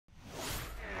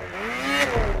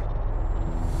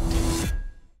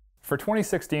For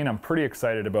 2016, I'm pretty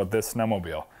excited about this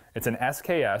snowmobile. It's an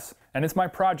SKS, and it's my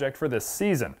project for this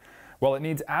season. While it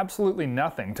needs absolutely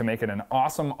nothing to make it an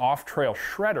awesome off-trail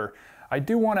shredder, I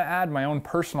do want to add my own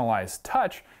personalized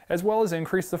touch, as well as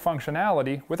increase the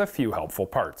functionality with a few helpful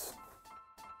parts.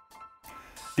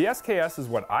 The SKS is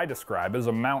what I describe as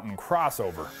a mountain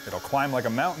crossover. It'll climb like a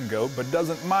mountain goat, but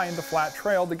doesn't mind the flat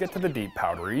trail to get to the deep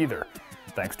powder either.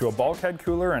 Thanks to a bulkhead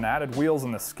cooler and added wheels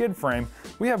in the skid frame,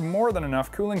 we have more than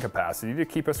enough cooling capacity to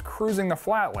keep us cruising the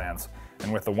flatlands.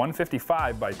 And with the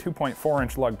 155 by 2.4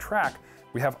 inch lug track,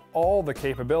 we have all the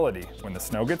capability when the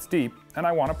snow gets deep and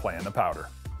I want to play in the powder.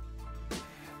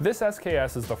 This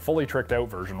SKS is the fully tricked out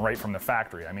version right from the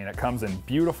factory. I mean, it comes in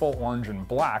beautiful orange and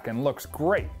black and looks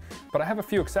great. But I have a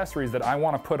few accessories that I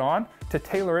want to put on to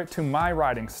tailor it to my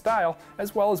riding style,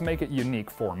 as well as make it unique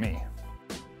for me.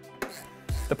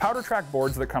 The powder track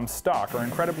boards that come stock are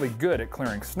incredibly good at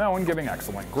clearing snow and giving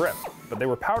excellent grip, but they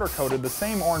were powder coated the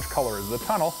same orange color as the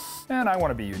tunnel, and I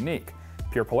want to be unique.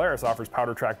 Pure Polaris offers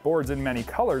powder track boards in many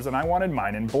colors, and I wanted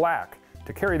mine in black,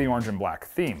 to carry the orange and black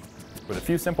theme. With a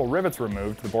few simple rivets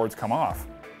removed, the boards come off.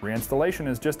 Reinstallation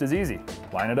is just as easy.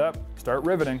 Line it up, start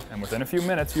riveting, and within a few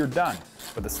minutes you're done.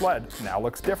 But the sled now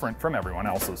looks different from everyone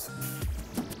else's.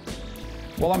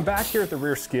 While I'm back here at the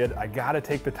rear skid, I gotta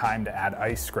take the time to add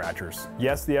ice scratchers.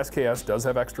 Yes, the SKS does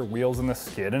have extra wheels in the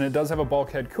skid and it does have a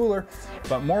bulkhead cooler,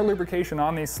 but more lubrication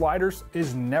on these sliders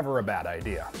is never a bad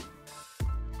idea.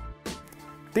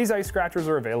 These ice scratchers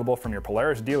are available from your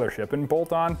Polaris dealership and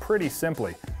bolt on pretty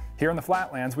simply. Here in the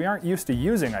flatlands, we aren't used to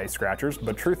using ice scratchers,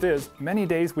 but truth is, many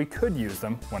days we could use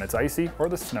them when it's icy or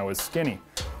the snow is skinny.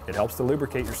 It helps to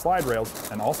lubricate your slide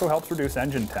rails and also helps reduce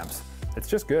engine temps. It's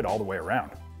just good all the way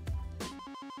around.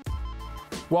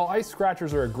 While ice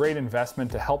scratchers are a great investment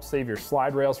to help save your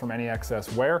slide rails from any excess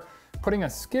wear, putting a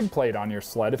skid plate on your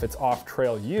sled if it's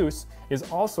off-trail use is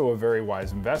also a very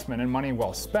wise investment and money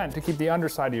well spent to keep the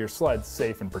underside of your sled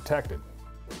safe and protected.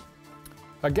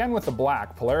 Again with the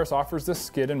black, Polaris offers this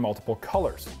skid in multiple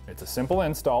colors. It's a simple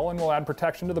install and will add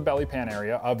protection to the belly pan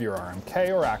area of your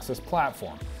RMK or Axis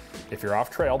platform. If you're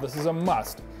off-trail, this is a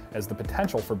must, as the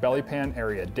potential for belly pan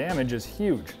area damage is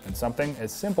huge, and something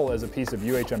as simple as a piece of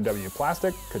UHMW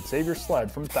plastic could save your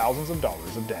sled from thousands of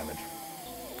dollars of damage.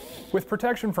 With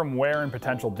protection from wear and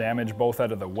potential damage both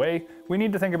out of the way, we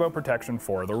need to think about protection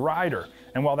for the rider.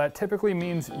 And while that typically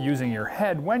means using your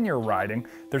head when you're riding,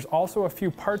 there's also a few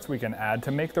parts we can add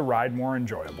to make the ride more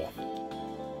enjoyable.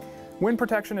 Wind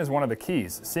protection is one of the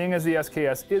keys. Seeing as the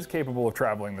SKS is capable of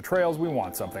traveling the trails, we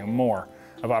want something more.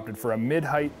 I've opted for a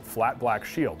mid-height, flat black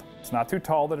shield. It's not too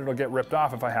tall that it'll get ripped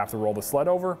off if I have to roll the sled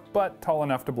over, but tall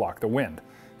enough to block the wind.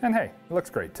 And hey, it looks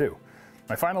great too.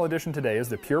 My final addition today is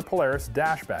the Pure Polaris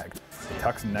dash bag. It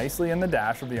tucks nicely in the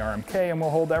dash of the RMK and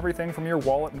will hold everything from your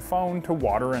wallet and phone to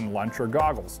water and lunch or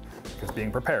goggles, because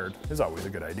being prepared is always a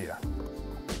good idea.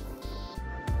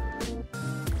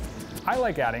 I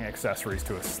like adding accessories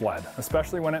to a sled,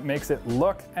 especially when it makes it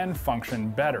look and function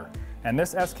better. And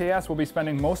this SKS will be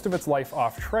spending most of its life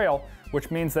off-trail, which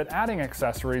means that adding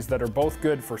accessories that are both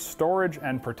good for storage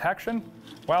and protection,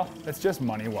 well, it's just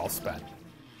money well spent.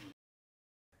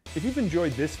 If you've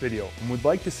enjoyed this video and would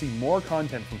like to see more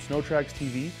content from SnowTrax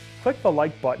TV, click the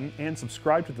like button and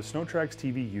subscribe to the SnowTrax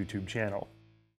TV YouTube channel.